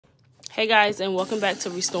Hey guys, and welcome back to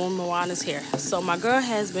Restoring Moana's hair. So my girl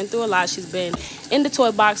has been through a lot. She's been in the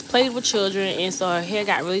toy box, played with children, and so her hair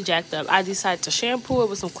got really jacked up. I decided to shampoo it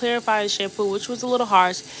with some clarifying shampoo, which was a little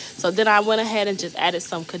harsh. So then I went ahead and just added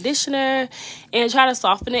some conditioner and tried to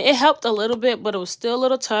soften it. It helped a little bit, but it was still a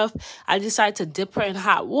little tough. I decided to dip her in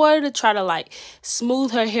hot water to try to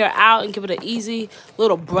smooth her hair out and give it an easy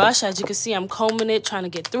little brush. As you can see, I'm combing it, trying to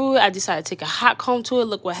get through it. I decided to take a hot comb to it.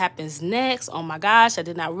 Look what happens next. Oh my gosh, I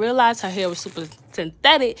did not realize her hair was super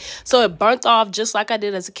synthetic, so it burnt off just like I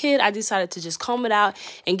did as a kid. I decided to just comb it out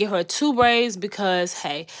and give her 2 braids because,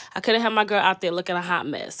 hey, I couldn't have my girl out there looking a hot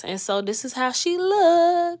mess. And so this is how she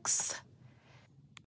looks.